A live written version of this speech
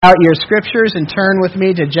Out your scriptures and turn with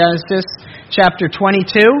me to Genesis chapter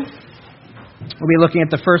 22. We'll be looking at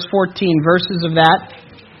the first 14 verses of that.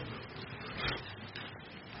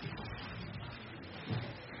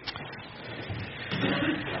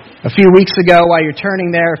 A few weeks ago, while you're turning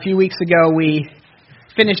there, we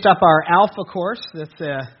finished up our Alpha course. That's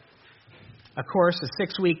a course, a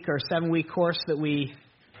 6-week or 7-week course that we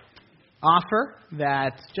offer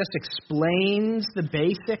that just explains the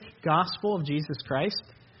basic gospel of Jesus Christ.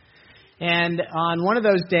 And on one of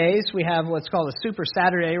those days, we have what's called a Super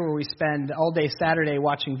Saturday, where we spend all day Saturday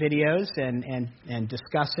watching videos and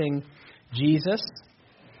discussing Jesus.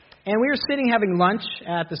 And we were sitting having lunch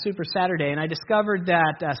at the Super Saturday, and I discovered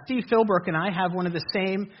that Steve Philbrook and I have one of the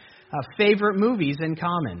same favorite movies in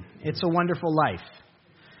common. It's a Wonderful Life.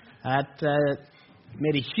 That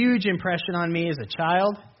made a huge impression on me as a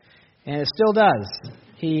child, and it still does.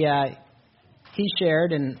 He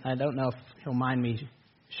shared, and I don't know if he'll mind me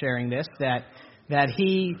sharing this, that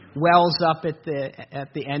he wells up at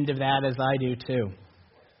the end of that as I do too.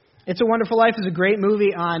 It's a Wonderful Life is a great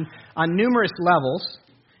movie on numerous levels.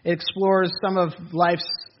 It explores some of life's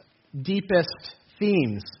deepest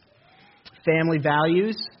themes: family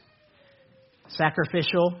values,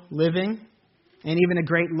 sacrificial living, and even a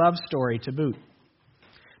great love story to boot.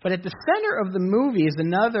 But at the center of the movie is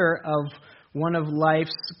another of one of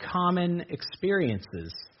life's common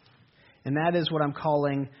experiences. And that is what I'm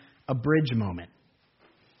calling a bridge moment.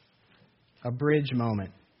 A bridge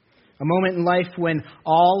moment. A moment in life when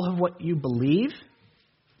all of what you believe,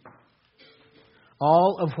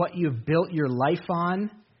 all of what you've built your life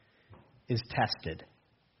on, is tested.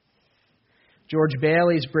 George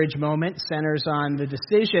Bailey's bridge moment centers on the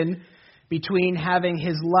decision between having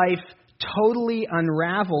his life totally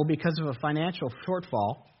unravel because of a financial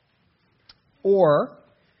shortfall, or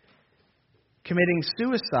committing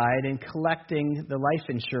suicide and collecting the life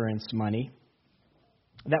insurance money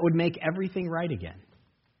that would make everything right again.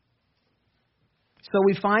 So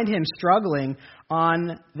we find him struggling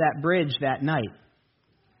on that bridge that night,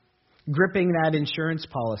 gripping that insurance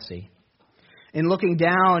policy and looking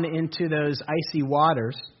down into those icy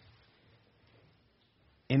waters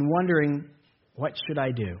and wondering, what should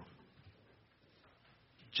I do?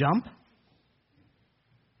 Jump?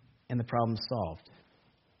 And the problem's solved.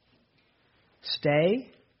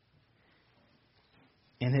 Stay,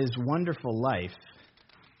 and his wonderful life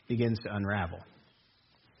begins to unravel.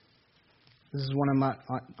 This is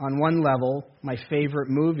on one level, my favorite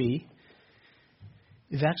movie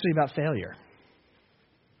is actually about failure.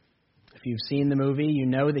 If you've seen the movie, you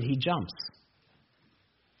know that he jumps.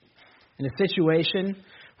 In a situation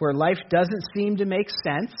where life doesn't seem to make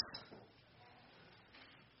sense,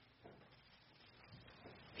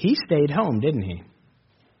 he stayed home, didn't he?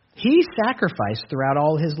 He sacrificed throughout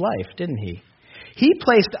all his life, didn't he? He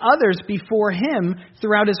placed others before him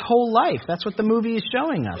throughout his whole life. That's what the movie is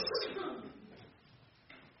showing us.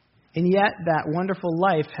 And yet, that wonderful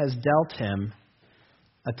life has dealt him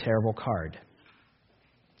a terrible card.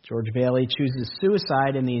 George Bailey chooses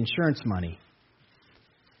suicide and the insurance money.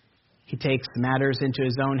 He takes matters into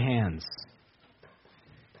his own hands.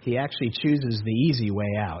 He actually chooses the easy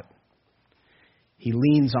way out. He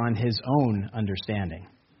leans on his own understanding.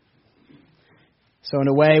 So in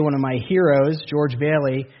a way, one of my heroes, George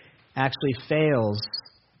Bailey, actually fails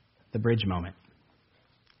the bridge moment.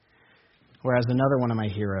 Whereas another one of my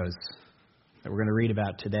heroes that we're going to read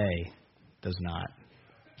about today does not.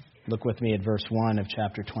 Look with me at verse 1 of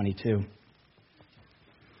chapter 22.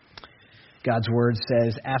 God's word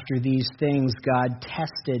says, "After these things God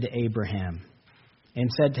tested Abraham and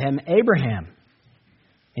said to him, 'Abraham.'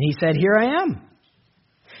 And he said, 'Here I am.'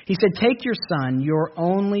 He said, 'Take your son, your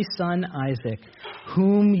only son Isaac,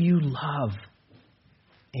 whom you love,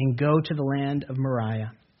 and go to the land of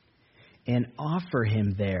Moriah and offer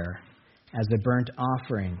him there as a burnt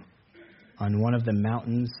offering on one of the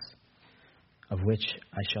mountains of which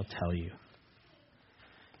I shall tell you.'"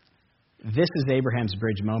 This is Abraham's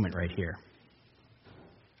bridge moment right here.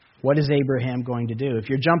 What is Abraham going to do? If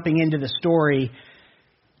you're jumping into the story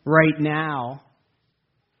right now,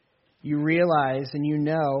 you realize and you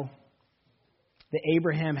know that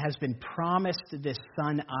Abraham has been promised this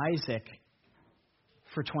son Isaac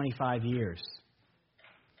for 25 years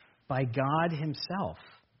by God himself.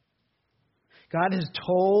 God has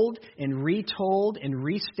told and retold and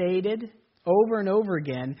restated over and over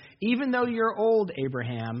again, even though you're old,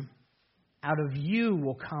 Abraham, out of you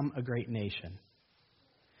will come a great nation.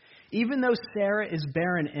 Even though Sarah is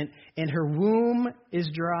barren and her womb is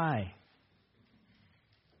dry,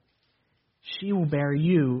 she will bear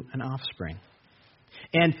you an offspring.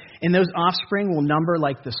 And those offspring will number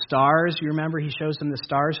like the stars. You remember he shows them the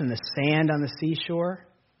stars and the sand on the seashore?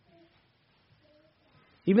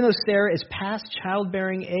 Even though Sarah is past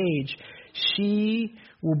childbearing age, she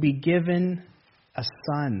will be given a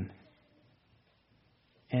son.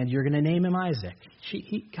 And you're going to name him Isaac.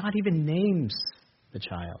 God even names the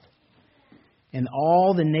child. And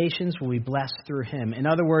all the nations will be blessed through him. In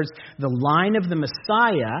other words, the line of the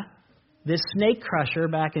Messiah, this snake crusher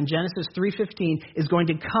back in Genesis 3:15, is going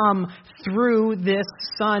to come through this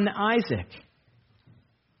son Isaac.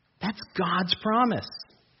 That's God's promise.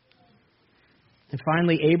 And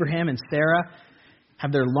finally, Abraham and Sarah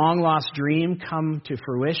have their long-lost dream come to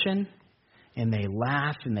fruition. And they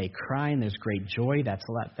laugh and they cry and there's great joy. That's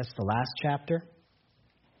the last chapter.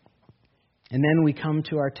 And then we come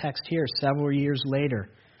to our text here several years later.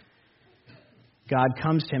 God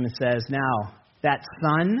comes to him and says, now, that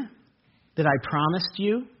son that I promised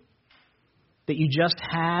you, that you just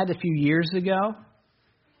had a few years ago,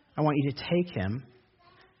 I want you to take him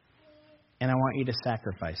and I want you to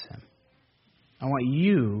sacrifice him. I want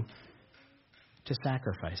you to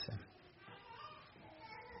sacrifice him.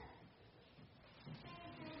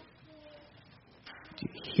 Do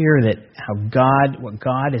you hear that what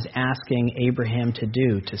God is asking Abraham to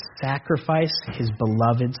do, to sacrifice his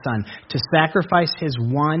beloved son, to sacrifice his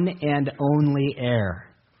one and only heir?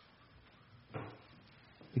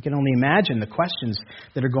 We can only imagine the questions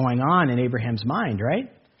that are going on in Abraham's mind,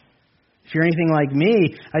 right? If you're anything like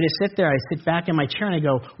me, I just sit back in my chair and I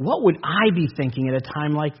go, what would I be thinking at a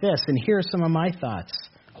time like this? And here are some of my thoughts.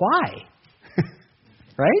 Why?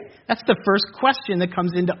 Right? That's the first question that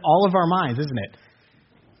comes into all of our minds, isn't it?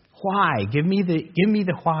 Why? Give me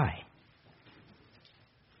the why.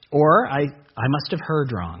 Or I must have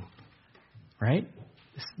heard wrong. Right?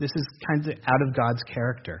 This is kind of out of God's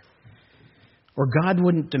character. Or God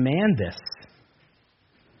wouldn't demand this.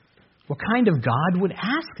 What kind of God would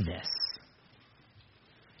ask this?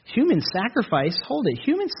 Human sacrifice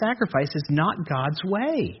is not God's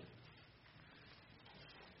way.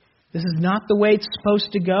 This is not the way it's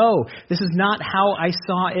supposed to go. This is not how I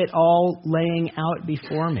saw it all laying out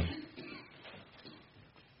before me.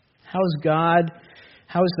 How is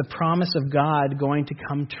the promise of God going to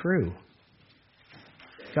come true?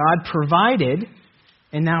 God provided,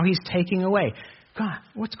 and now he's taking away. God,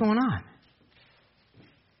 what's going on?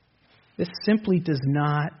 This simply does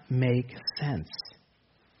not make sense.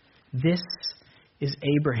 This is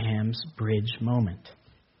Abraham's bridge moment.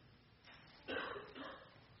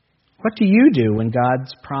 What do you do when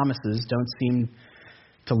God's promises don't seem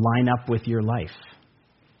to line up with your life?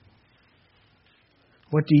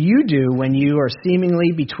 What do you do when you are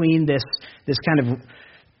seemingly between this kind of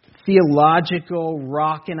theological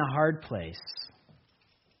rock in a hard place?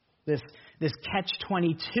 This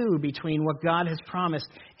catch-22 between what God has promised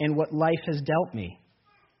and what life has dealt me.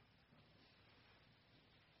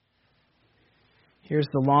 Here's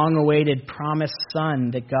the long-awaited promised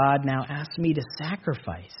son that God now asks me to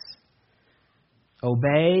sacrifice.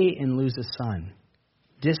 Obey and lose a son.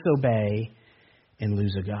 Disobey and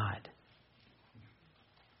lose a God.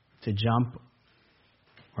 To jump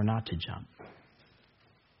or not to jump.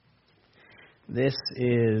 This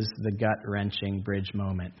is the gut-wrenching bridge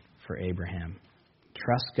moment for Abraham.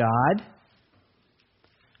 Trust God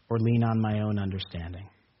or lean on my own understanding.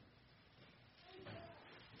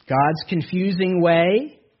 God's confusing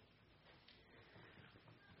way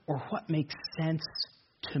or what makes sense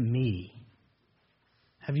to me.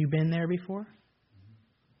 Have you been there before?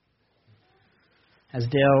 As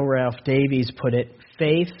Dale Ralph Davies put it,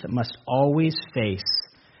 faith must always face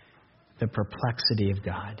the perplexity of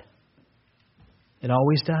God. It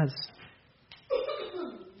always does.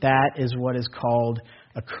 That is what is called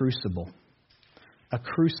a crucible. A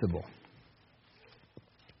crucible.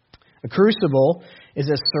 A crucible is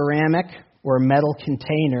a ceramic or metal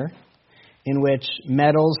container in which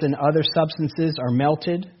metals and other substances are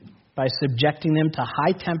melted by subjecting them to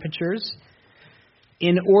high temperatures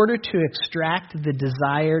in order to extract the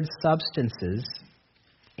desired substances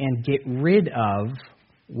and get rid of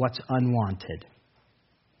what's unwanted.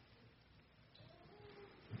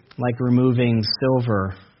 Like removing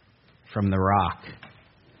silver from the rock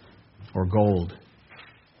or gold.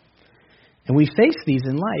 And we face these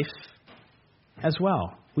in life as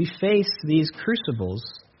well. We face these crucibles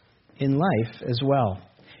in life as well.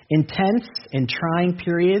 Intense and trying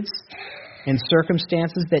periods and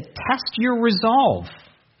circumstances that test your resolve,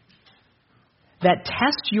 that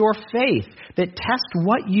test your faith, that test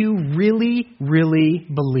what you really, really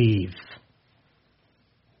believe.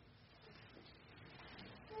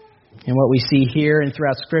 And what we see here and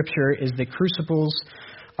throughout Scripture is that crucibles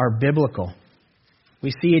are biblical.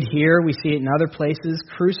 We see it here. We see it in other places.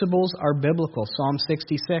 Crucibles are biblical. Psalm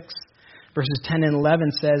 66, verses 10 and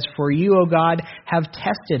 11 says, "For you, O God, have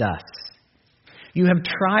tested us. You have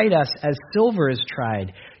tried us as silver is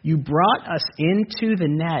tried. You brought us into the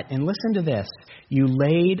net." And listen to this. "You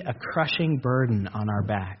laid a crushing burden on our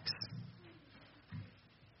backs."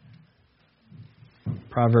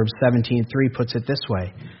 Proverbs 17:3 puts it this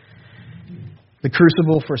way. "The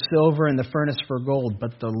crucible for silver and the furnace for gold,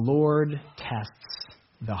 but the Lord tests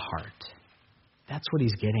the heart." That's what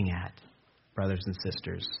he's getting at, brothers and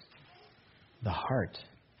sisters. The heart.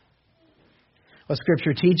 Well,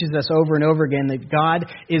 Scripture teaches us over and over again that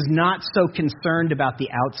God is not so concerned about the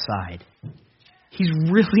outside. He's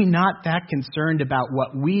really not that concerned about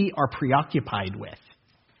what we are preoccupied with.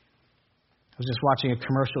 I was just watching a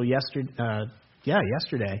commercial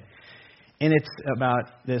yesterday, and it's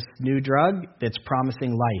about this new drug that's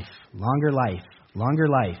promising life, longer life, longer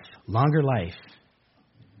life, longer life.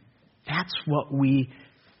 That's what we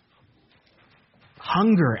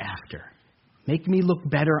hunger after. Make me look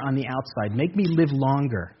better on the outside. Make me live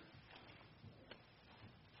longer.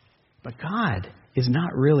 But God is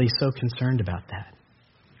not really so concerned about that.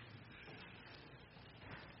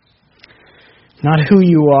 Not who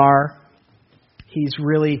you are. He's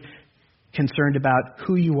really concerned about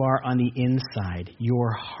who you are on the inside,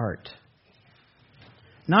 your heart.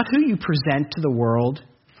 Not who you present to the world.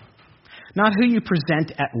 Not who you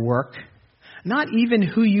present at work. Not even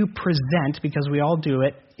who you present, because we all do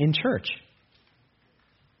it, in church.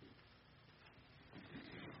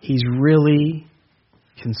 He's really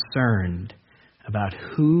concerned about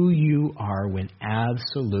who you are when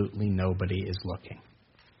absolutely nobody is looking.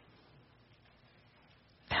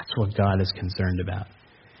 That's what God is concerned about.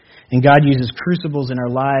 And God uses crucibles in our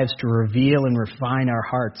lives to reveal and refine our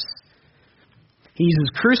hearts. He uses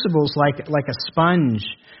crucibles like a sponge,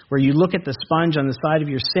 where you look at the sponge on the side of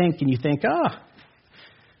your sink and you think,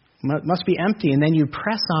 must be empty. And then you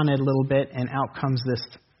press on it a little bit and out comes this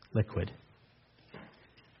liquid.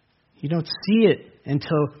 You don't see it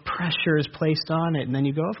until pressure is placed on it, and then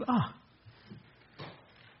you go,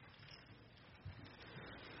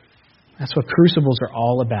 That's what crucibles are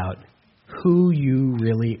all about. Who you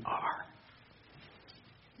really are.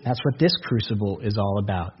 That's what this crucible is all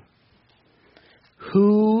about.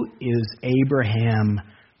 Who is Abraham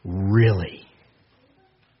really?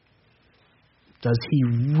 Does he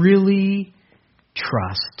really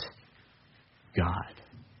trust God?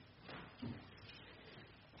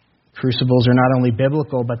 Crucibles are not only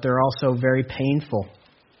biblical, but they're also very painful.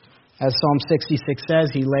 As Psalm 66 says,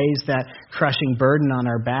 he lays that crushing burden on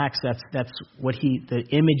our backs. That's what the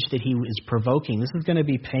image that he is provoking. This is going to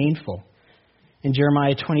be painful. In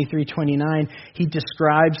Jeremiah 23:29, he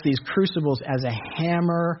describes these crucibles as a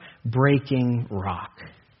hammer-breaking rock.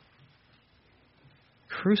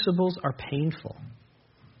 Crucibles are painful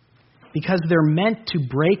because they're meant to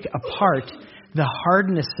break apart the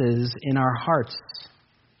hardnesses in our hearts.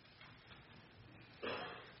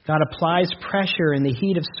 God applies pressure in the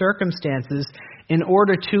heat of circumstances in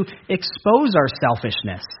order to expose our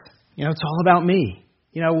selfishness. It's all about me.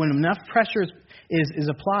 When enough pressure is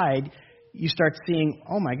applied, you start seeing,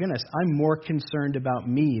 oh my goodness, I'm more concerned about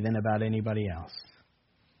me than about anybody else.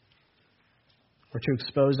 Or to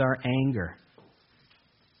expose our anger.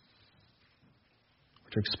 Or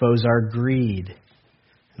to expose our greed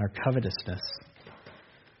and our covetousness.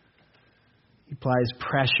 He applies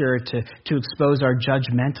pressure to expose our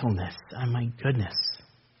judgmentalness. Oh my goodness.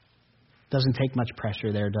 Doesn't take much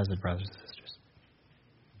pressure there, does it, brothers and sisters?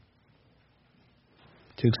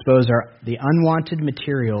 To expose the unwanted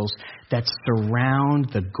materials that surround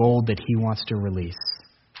the gold that he wants to release.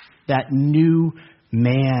 That new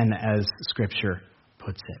man, as Scripture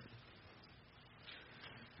puts it.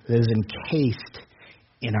 That is encased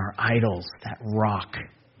in our idols, that rock.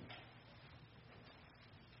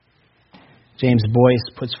 James Boyce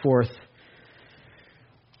puts forth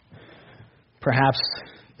perhaps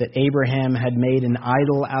that Abraham had made an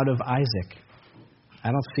idol out of Isaac.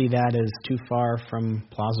 I don't see that as too far from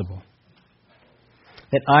plausible.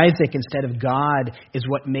 That Isaac instead of God is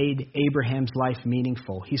what made Abraham's life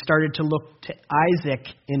meaningful. He started to look to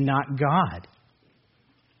Isaac and not God.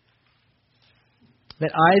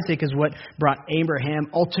 That Isaac is what brought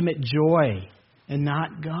Abraham ultimate joy and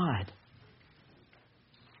not God.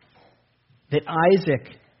 That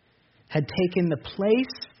Isaac had taken the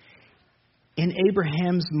place in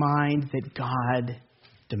Abraham's mind that God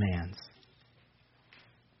demands.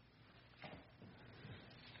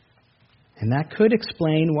 And that could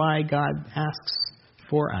explain why God asks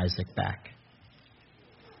for Isaac back.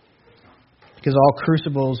 Because all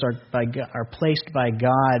crucibles are placed by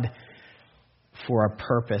God for a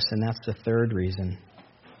purpose, and that's the third reason.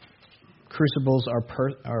 Crucibles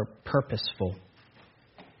are purposeful.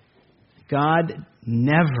 God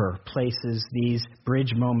never places these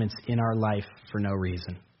bridge moments in our life for no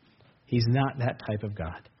reason. He's not that type of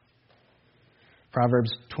God.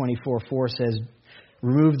 Proverbs 24:4 says,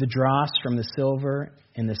 "Remove the dross from the silver,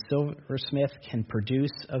 and the silversmith can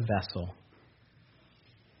produce a vessel."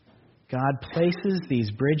 God places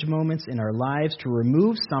these bridge moments in our lives to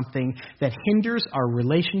remove something that hinders our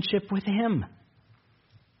relationship with Him.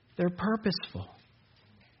 They're purposeful.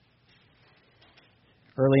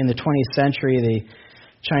 Early in the 20th century, the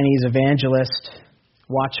Chinese evangelist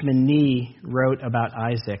Watchman Nee wrote about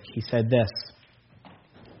Isaac. He said this: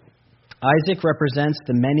 "Isaac represents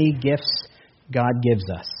the many gifts God gives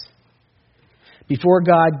us. Before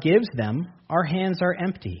God gives them, our hands are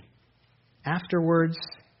empty. Afterwards,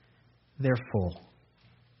 they're full.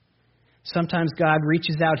 Sometimes God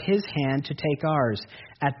reaches out His hand to take ours.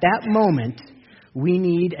 At that moment, we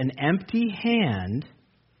need an empty hand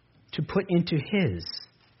to put into His.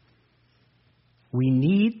 We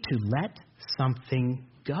need to let something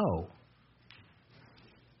go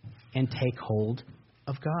and take hold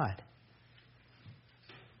of God."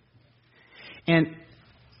 And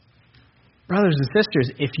brothers and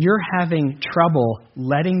sisters, if you're having trouble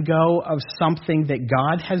letting go of something that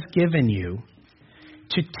God has given you,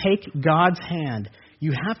 to take God's hand,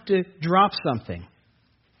 you have to drop something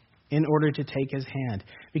in order to take His hand.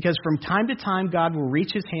 Because from time to time, God will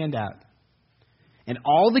reach His hand out. And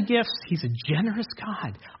all the gifts, He's a generous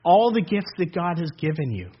God, all the gifts that God has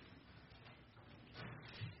given you,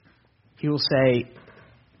 He will say,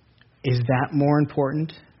 "Is that more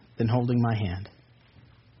important than holding my hand?"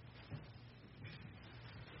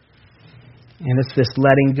 And it's this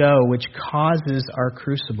letting go which causes our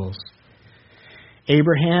crucibles.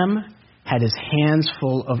 Abraham had his hands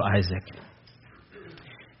full of Isaac.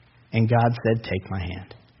 And God said, "Take my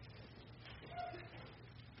hand."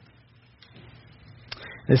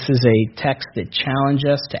 This is a text that challenges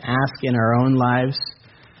us to ask in our own lives,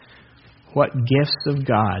 what gifts of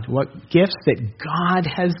God, what gifts that God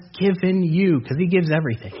has given you, because He gives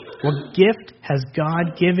everything. What gift has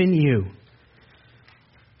God given you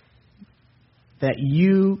that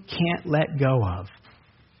you can't let go of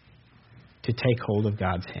to take hold of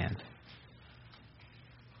God's hand?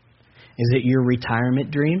 Is it your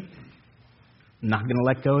retirement dream? I'm not going to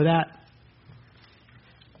let go of that.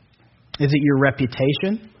 Is it your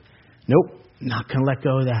reputation? Nope, not going to let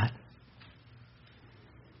go of that.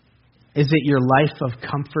 Is it your life of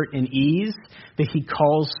comfort and ease that He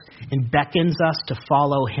calls and beckons us to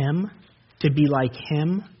follow Him, to be like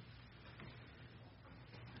Him?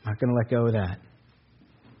 Not going to let go of that.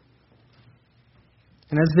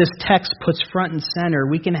 And as this text puts front and center,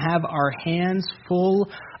 we can have our hands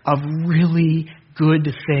full of really good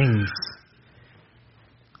things,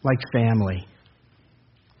 like family,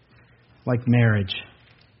 like marriage,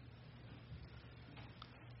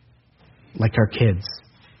 like our kids.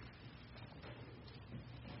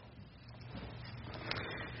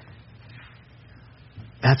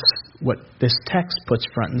 That's what this text puts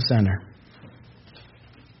front and center.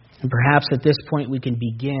 And perhaps at this point we can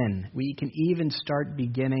even start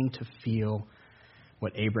beginning to feel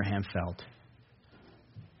what Abraham felt.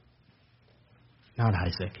 Not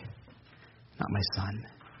Isaac, not my son,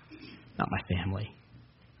 not my family,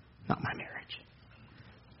 not my marriage.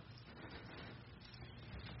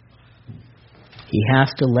 He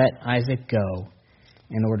has to let Isaac go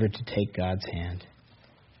in order to take God's hand.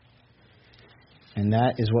 And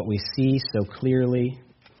that is what we see so clearly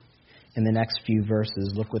in the next few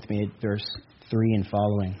verses. Look with me at verse 3 and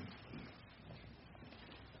following.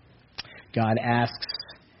 God asks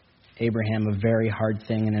Abraham a very hard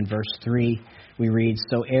thing, and in verse 3 we read,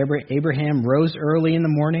 "So Abraham rose early in the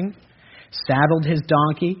morning, saddled his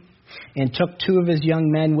donkey, and took 2 of his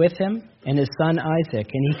young men with him and his son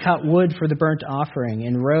Isaac, and he cut wood for the burnt offering,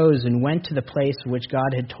 and rose and went to the place which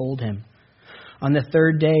God had told him. On the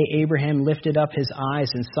 3rd day Abraham lifted up his eyes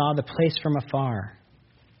and saw the place from afar.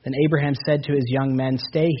 Then Abraham said to his young men,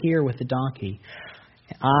 'Stay here with the donkey.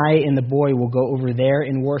 I and the boy will go over there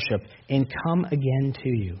and worship, and come again to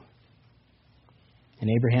you.' And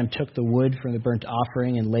Abraham took the wood from the burnt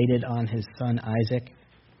offering and laid it on his son Isaac.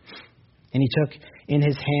 And he took in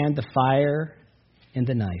his hand the fire and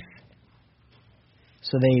the knife.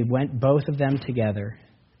 So they went both of them together.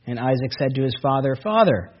 And Isaac said to his father,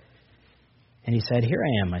 'Father.' And he said, 'Here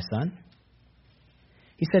I am, my son.'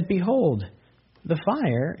 He said, 'Behold, the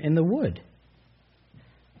fire and the wood.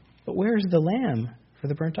 But where is the lamb for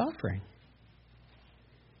the burnt offering?'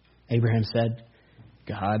 Abraham said,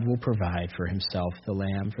 God will provide for himself the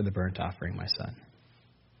lamb for the burnt offering, my son.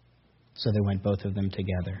 So they went both of them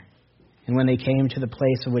together. And when they came to the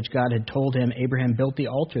place of which God had told him, Abraham built the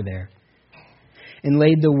altar there and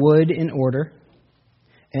laid the wood in order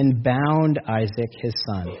and bound Isaac his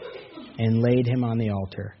son and laid him on the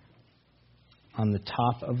altar on the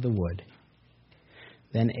top of the wood.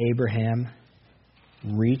 Then Abraham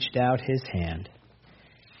reached out his hand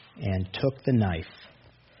and took the knife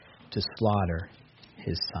to slaughter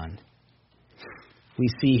his son. We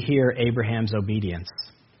see here Abraham's obedience.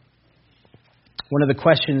 One of the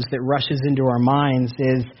questions that rushes into our minds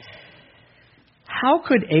is, how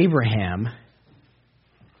could Abraham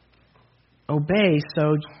obey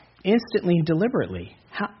so instantly, deliberately?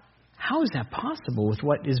 How is that possible with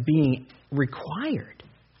what is being required?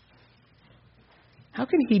 How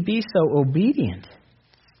can he be so obedient?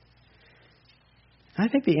 I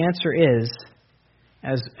think the answer is,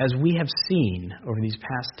 as we have seen over these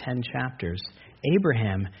past 10 chapters,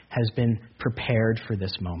 Abraham has been prepared for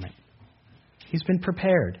this moment. He's been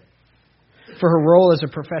prepared. For her role as a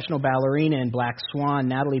professional ballerina in Black Swan,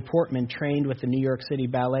 Natalie Portman trained with the New York City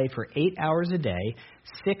Ballet for 8 hours a day,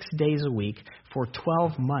 6 days a week, for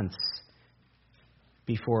 12 months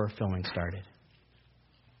before filming started.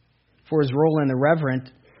 For his role in The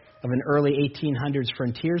Reverend of an early 1800s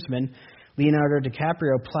frontiersman, Leonardo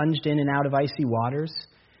DiCaprio plunged in and out of icy waters,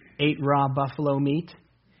 ate raw buffalo meat,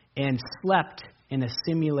 and slept in a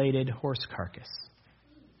simulated horse carcass.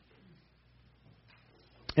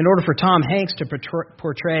 In order for Tom Hanks to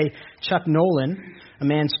portray Chuck Nolan, a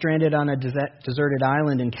man stranded on a deserted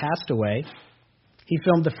island in Castaway, he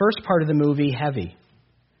filmed the first part of the movie, Heavy.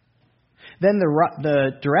 Then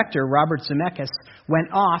the director, Robert Zemeckis, went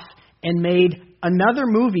off and made another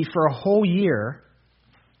movie for a whole year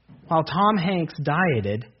while Tom Hanks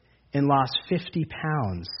dieted and lost 50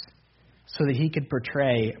 pounds so that he could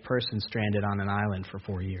portray a person stranded on an island for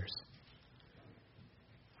 4 years.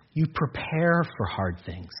 You prepare for hard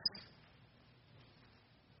things.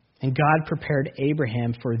 And God prepared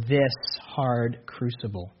Abraham for this hard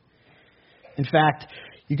crucible. In fact,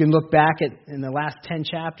 you can look back in the last 10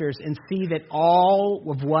 chapters and see that all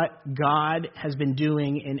of what God has been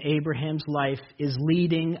doing in Abraham's life is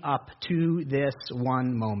leading up to this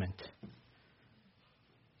one moment.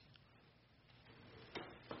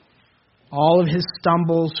 All of his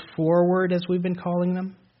stumbles forward, as we've been calling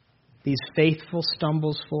them, these faithful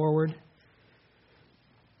stumbles forward,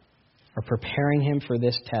 are preparing him for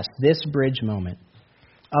this test, this bridge moment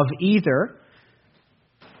of either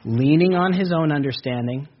leaning on his own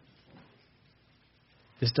understanding,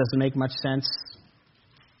 this doesn't make much sense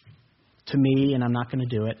to me and I'm not going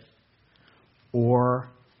to do it, or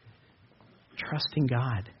trusting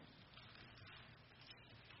God.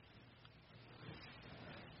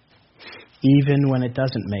 Even when it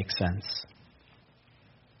doesn't make sense.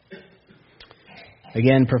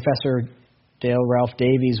 Again, Professor Dale Ralph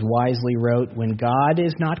Davies wisely wrote, "When God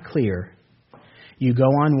is not clear, you go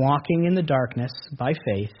on walking in the darkness by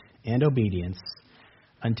faith and obedience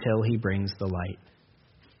until he brings the light."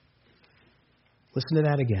 Listen to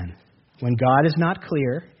that again. When God is not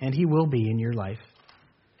clear, and he will be in your life,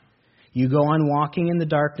 you go on walking in the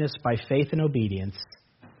darkness by faith and obedience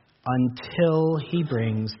until he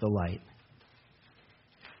brings the light.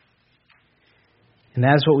 And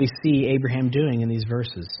that is what we see Abraham doing in these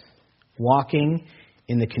verses. Walking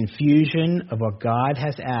in the confusion of what God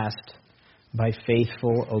has asked by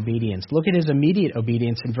faithful obedience. Look at his immediate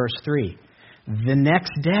obedience in verse 3. The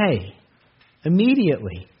next day,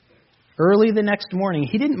 immediately, early the next morning,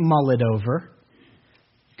 he didn't mull it over.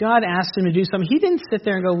 God asked him to do something. He didn't sit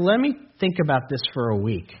there and go, let me think about this for a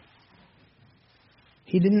week.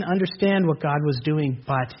 He didn't understand what God was doing,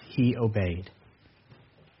 but he obeyed.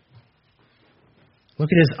 Look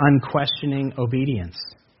at his unquestioning obedience.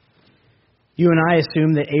 You and I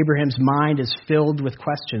assume that Abraham's mind is filled with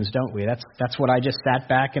questions, don't we? That's what I just sat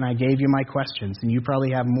back and I gave you my questions, and you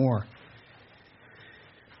probably have more.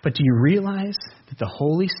 But do you realize that the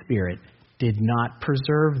Holy Spirit did not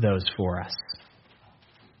preserve those for us?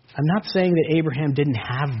 I'm not saying that Abraham didn't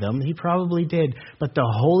have them. He probably did. But the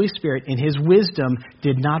Holy Spirit, in his wisdom,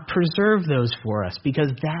 did not preserve those for us,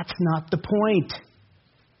 because that's not the point.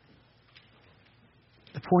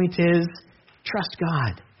 The point is, trust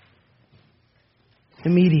God.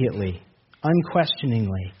 Immediately,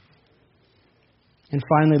 unquestioningly. And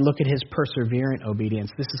finally, look at his perseverant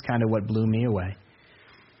obedience. This is kind of what blew me away.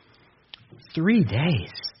 3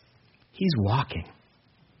 days. He's walking.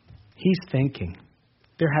 He's thinking.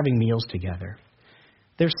 They're having meals together.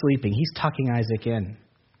 They're sleeping. He's tucking Isaac in.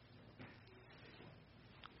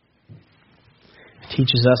 It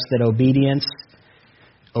teaches us that obedience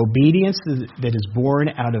Obedience that is born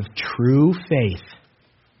out of true faith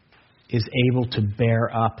is able to bear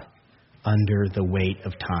up under the weight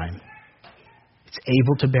of time. It's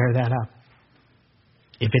able to bear that up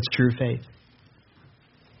if it's true faith.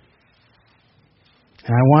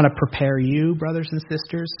 And I want to prepare you, brothers and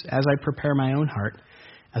sisters, as I prepare my own heart,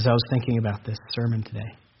 as I was thinking about this sermon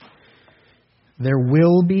today. There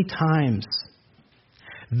will be times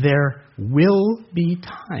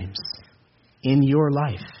in your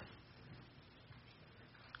life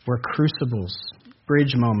where crucibles,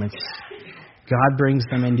 bridge moments, God brings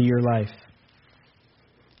them into your life.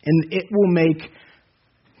 And it will make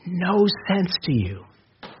no sense to you.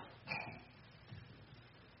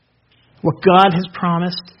 What God has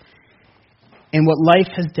promised and what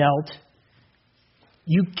life has dealt,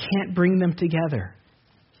 you can't bring them together.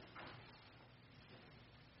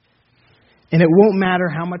 And it won't matter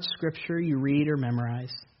how much scripture you read or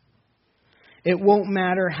memorize. It won't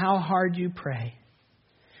matter how hard you pray,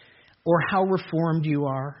 or how reformed you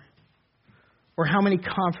are, or how many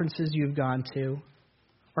conferences you've gone to,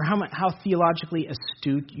 or how theologically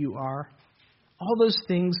astute you are. All those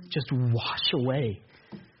things just wash away.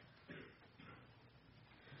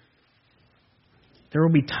 There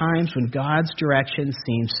will be times when God's direction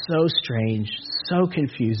seems so strange, so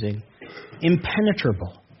confusing,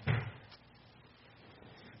 impenetrable.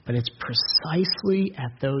 But it's precisely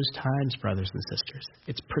at those times, brothers and sisters,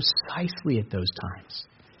 it's precisely at those times.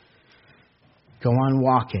 Go on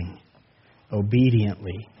walking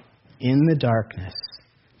obediently in the darkness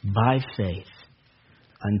by faith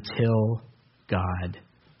until God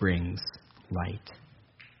brings light.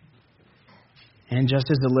 And just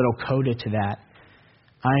as a little coda to that,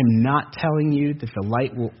 I'm not telling you that the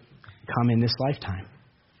light will come in this lifetime.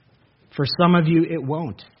 For some of you, it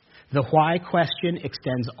won't. The why question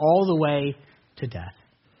extends all the way to death.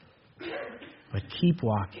 But keep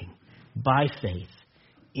walking by faith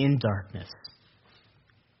in darkness,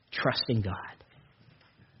 trusting God.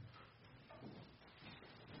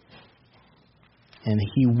 And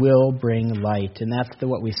He will bring light. And that's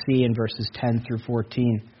what we see in verses 10 through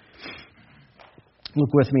 14.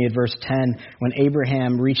 Look with me at verse 10. When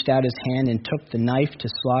Abraham reached out his hand and took the knife to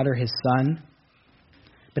slaughter his son,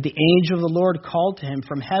 but the angel of the Lord called to him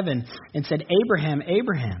from heaven and said, Abraham,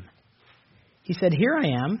 Abraham. He said, Here I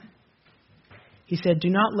am. He said, Do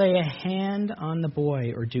not lay a hand on the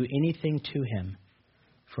boy or do anything to him,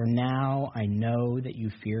 for now I know that you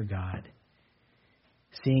fear God,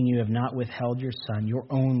 seeing you have not withheld your son, your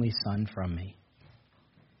only son, from me.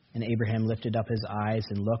 And Abraham lifted up his eyes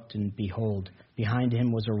and looked, and behold, behind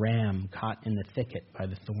him was a ram caught in the thicket by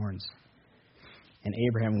the thorns. And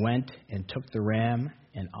Abraham went and took the ram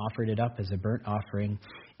and offered it up as a burnt offering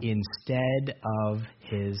instead of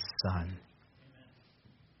his son.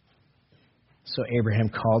 So Abraham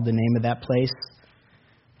called the name of that place,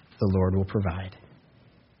 The Lord Will Provide.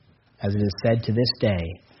 As it is said to this day,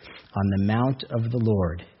 On the mount of the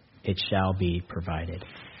Lord it shall be provided.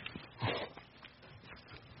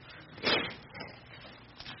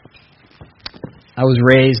 I was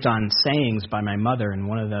raised on sayings by my mother, and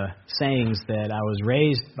one of the sayings that I was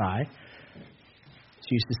raised by,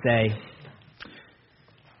 she used to say,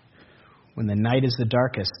 when the night is the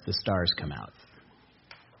darkest, the stars come out.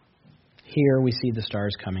 Here we see the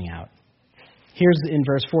stars coming out. Here's in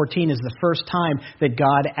verse 14 is the first time that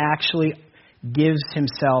God actually gives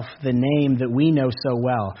himself the name that we know so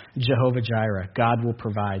well, Jehovah Jireh, God will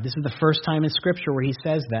provide. This is the first time in Scripture where he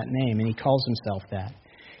says that name, and he calls himself that.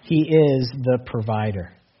 He is the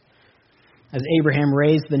provider. As Abraham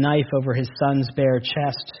raised the knife over his son's bare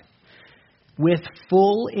chest, with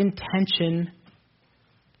full intention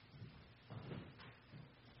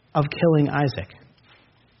of killing Isaac.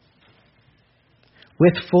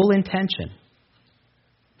 With full intention.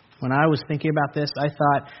 When I was thinking about this, I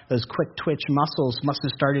thought those quick twitch muscles must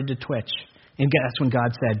have started to twitch. And that's when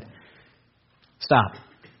God said, stop.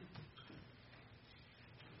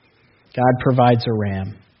 God provides a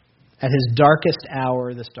ram. At his darkest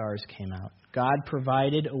hour, the stars came out. God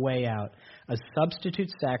provided a way out, a substitute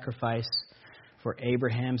sacrifice for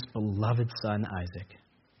Abraham's beloved son, Isaac.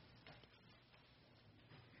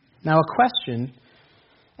 Now, a question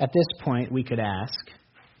at this point we could ask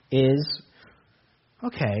is,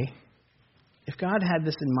 okay, if God had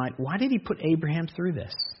this in mind, why did he put Abraham through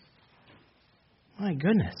this? My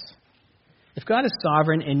goodness. If God is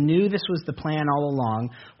sovereign and knew this was the plan all along,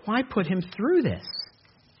 why put him through this?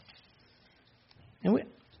 And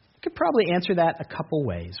could probably answer that a couple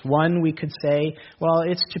ways. One, we could say, well,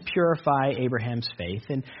 it's to purify Abraham's faith.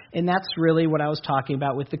 And that's really what I was talking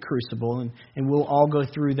about with the crucible. And we'll all go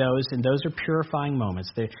through those. And those are purifying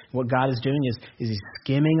moments. What God is doing is He's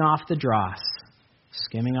skimming off the dross.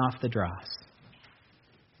 Skimming off the dross.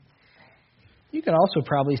 You could also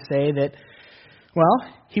probably say that,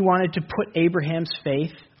 well, He wanted to put Abraham's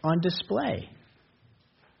faith on display.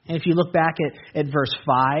 And if you look back at verse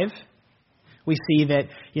 5, we see that,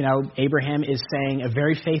 Abraham is saying a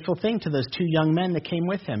very faithful thing to those two young men that came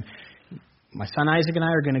with him. My son Isaac and I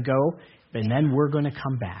are going to go, and then we're going to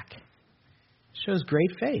come back. It shows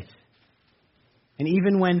great faith. And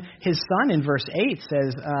even when his son in verse 8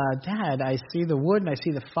 says, Dad, I see the wood and I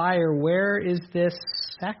see the fire. Where is this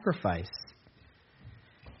sacrifice?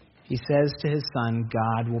 He says to his son,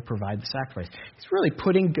 God will provide the sacrifice. He's really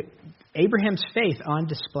putting Abraham's faith on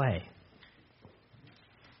display.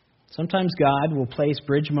 Sometimes God will place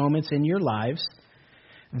bridge moments in your lives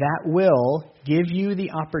that will give you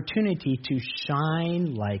the opportunity to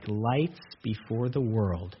shine like lights before the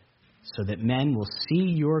world so that men will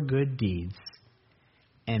see your good deeds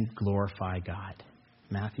and glorify God.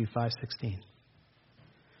 Matthew 5:16.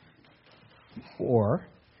 Or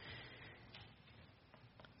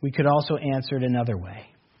we could also answer it another way.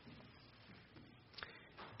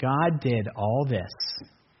 God did all this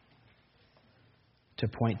to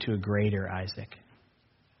point to a greater Isaac.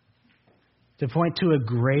 To point to a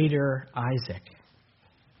greater Isaac.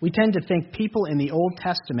 We tend to think people in the Old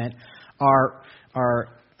Testament are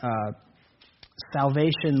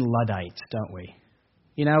salvation Luddites, don't we?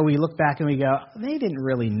 We look back and we go, they didn't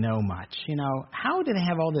really know much. How did they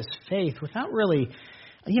have all this faith without really,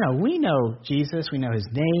 we know Jesus, we know His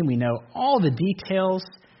name, we know all the details.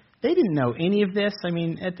 They didn't know any of this.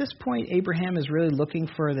 At this point, Abraham is really looking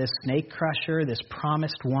for this snake crusher, this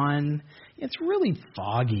promised one. It's really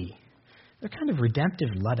foggy. They're kind of redemptive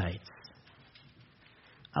Luddites.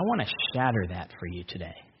 I want to shatter that for you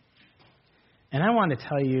today. And I want to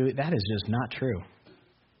tell you that is just not true.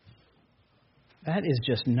 That is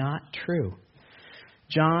just not true.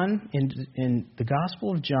 John, in the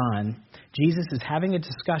Gospel of John, Jesus is having a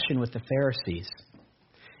discussion with the Pharisees.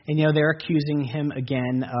 And, they're accusing Him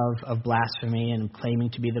again of blasphemy and claiming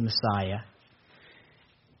to be the Messiah.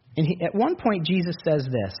 And at one point, Jesus says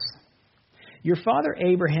this, Your father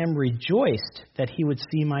Abraham rejoiced that he would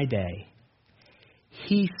see my day.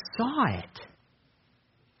 He saw it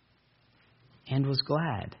and was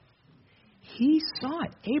glad. He saw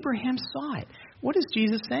it. Abraham saw it. What is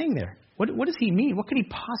Jesus saying there? What does He mean? What could He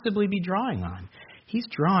possibly be drawing on? He's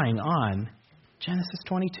drawing on Genesis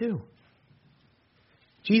 22.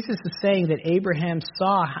 Jesus is saying that Abraham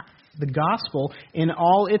saw the gospel in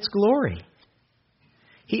all its glory.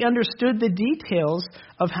 He understood the details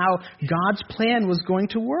of how God's plan was going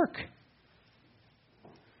to work.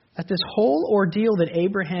 That this whole ordeal that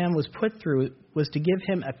Abraham was put through was to give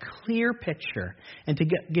him a clear picture and to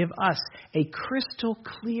give us a crystal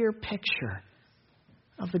clear picture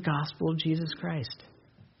of the gospel of Jesus Christ.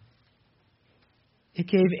 It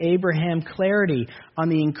gave Abraham clarity on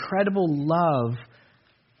the incredible love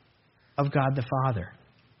of God the Father.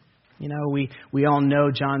 We all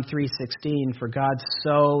know John 3:16, for God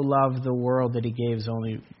so loved the world that He gave His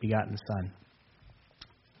only begotten Son.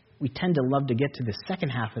 We tend to love to get to the second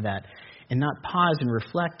half of that and not pause and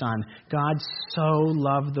reflect on God so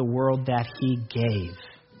loved the world that He gave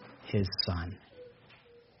His Son.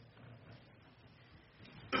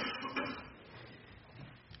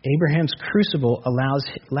 Abraham's crucible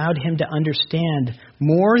allowed him to understand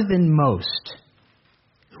more than most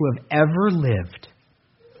who have ever lived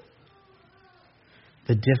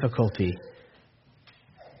the difficulty,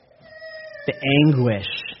 the anguish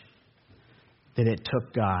that it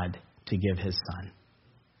took God to give His Son.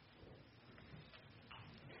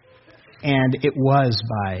 And it was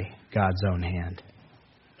by God's own hand.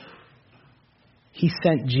 He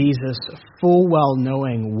sent Jesus full well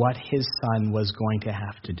knowing what His Son was going to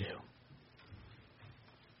have to do.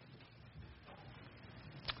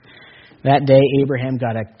 That day, Abraham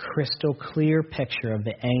got a crystal clear picture of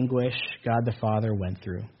the anguish God the Father went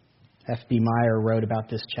through. F.B. Meyer wrote about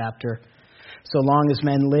this chapter. So long as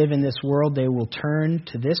men live in this world, they will turn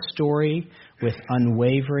to this story with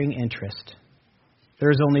unwavering interest.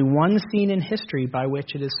 There is only one scene in history by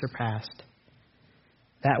which it is surpassed.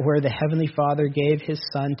 That where the Heavenly Father gave His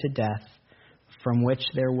Son to death, from which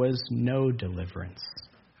there was no deliverance.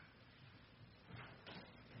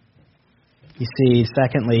 You see,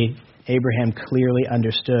 secondly, Abraham clearly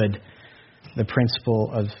understood the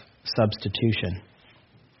principle of substitution.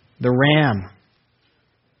 The ram.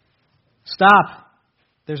 Stop.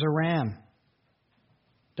 There's a ram.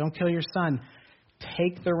 Don't kill your son.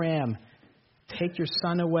 Take the ram. Take your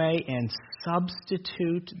son away and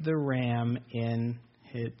substitute the ram in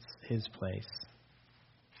his place.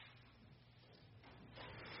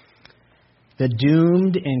 The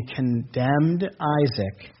doomed and condemned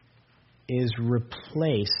Isaac is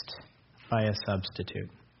replaced by a substitute.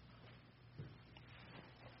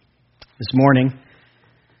 This morning,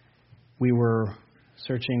 we were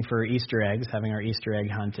searching for Easter eggs, having our Easter egg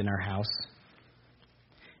hunt in our house.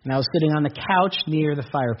 And I was sitting on the couch near the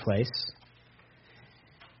fireplace,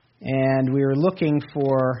 and we were looking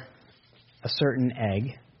for a certain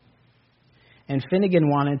egg, and Finnegan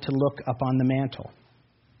wanted to look up on the mantle.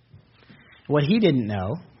 What he didn't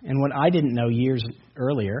know, and what I didn't know years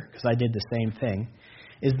earlier, because I did the same thing,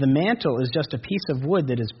 is the mantle is just a piece of wood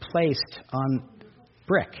that is placed on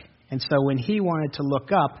brick. And so when he wanted to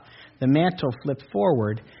look up, the mantle flipped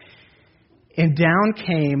forward, and down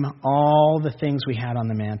came all the things we had on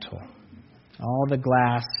the mantle. All the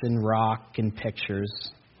glass and rock and pictures.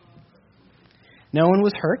 No one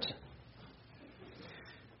was hurt.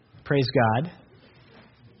 Praise God.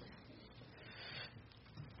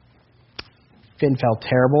 Finn felt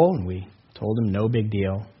terrible, and we told him no big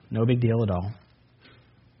deal. No big deal at all.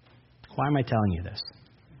 Why am I telling you this?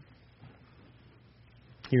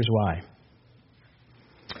 Here's why.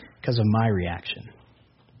 Because of my reaction.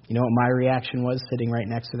 You know what my reaction was sitting right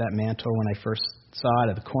next to that mantle when I first saw it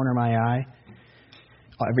at the corner of my eye?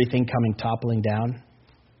 Everything coming toppling down.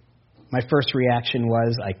 My first reaction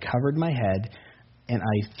was I covered my head and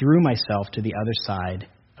I threw myself to the other side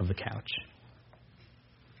of the couch.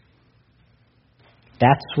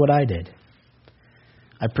 That's what I did.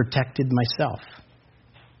 I protected myself.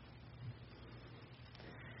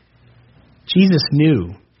 Jesus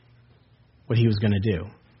knew what he was going to do.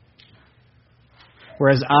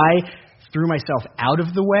 Whereas I threw myself out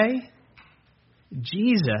of the way,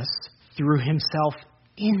 Jesus threw himself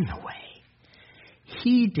in the way.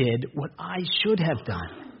 He did what I should have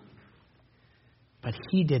done, but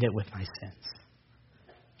he did it with my sins.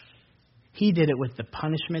 He did it with the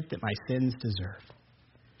punishment that my sins deserve.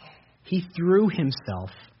 He threw himself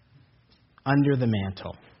under the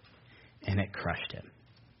mantle, and it crushed him.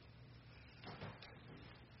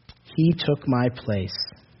 He took my place.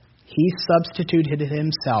 He substituted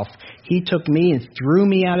himself. He took me and threw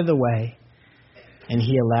me out of the way, and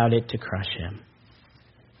he allowed it to crush him.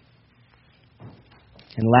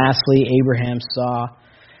 And lastly, Abraham saw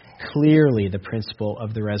clearly the principle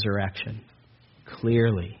of the resurrection.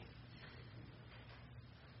 Clearly.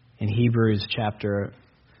 In Hebrews chapter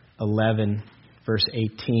 11, verse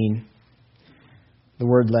 18, the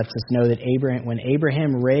word lets us know that when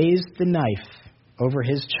Abraham raised the knife over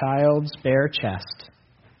his child's bare chest,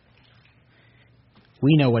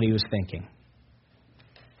 we know what he was thinking.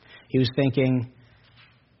 He was thinking,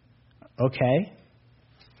 okay,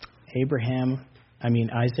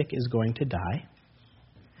 Isaac is going to die.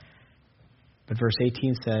 But verse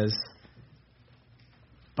 18 says,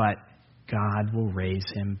 but God will raise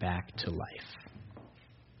him back to life.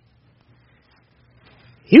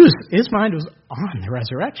 His mind was on the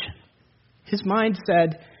resurrection. His mind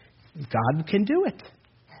said, God can do it.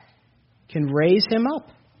 Can raise him up.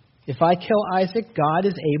 If I kill Isaac, God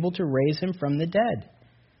is able to raise him from the dead.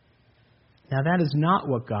 Now that is not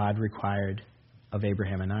what God required of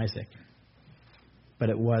Abraham and Isaac, but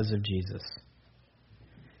it was of Jesus.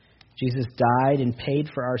 Jesus died and paid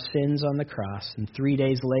for our sins on the cross, and 3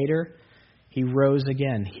 days later, he rose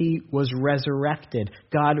again. He was resurrected.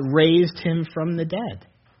 God raised him from the dead.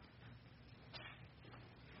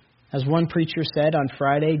 As one preacher said on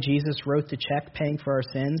Friday, Jesus wrote the check paying for our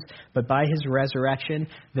sins, but by his resurrection,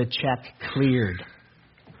 the check cleared.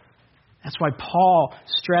 That's why Paul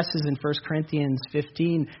stresses in 1 Corinthians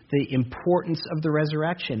 15 the importance of the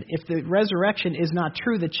resurrection. If the resurrection is not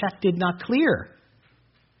true, the check did not clear.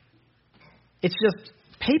 It's just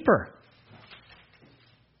paper.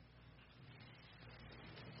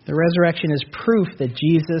 The resurrection is proof that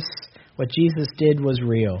what Jesus did was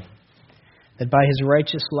real. That by his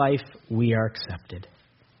righteous life, we are accepted.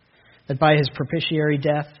 That by his propitiatory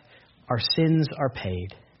death, our sins are paid.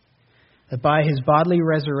 That by his bodily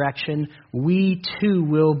resurrection, we too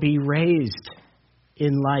will be raised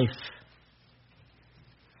in life.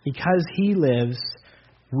 Because he lives,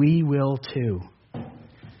 we will too.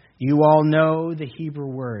 You all know the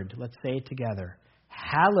Hebrew word. Let's say it together.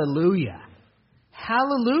 Hallelujah.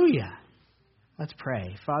 Hallelujah. Let's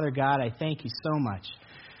pray. Father God, I thank you so much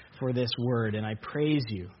for this word, and I praise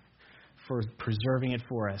you for preserving it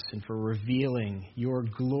for us and for revealing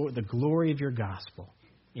the glory of your gospel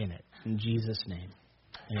in it. In Jesus' name,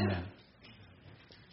 amen.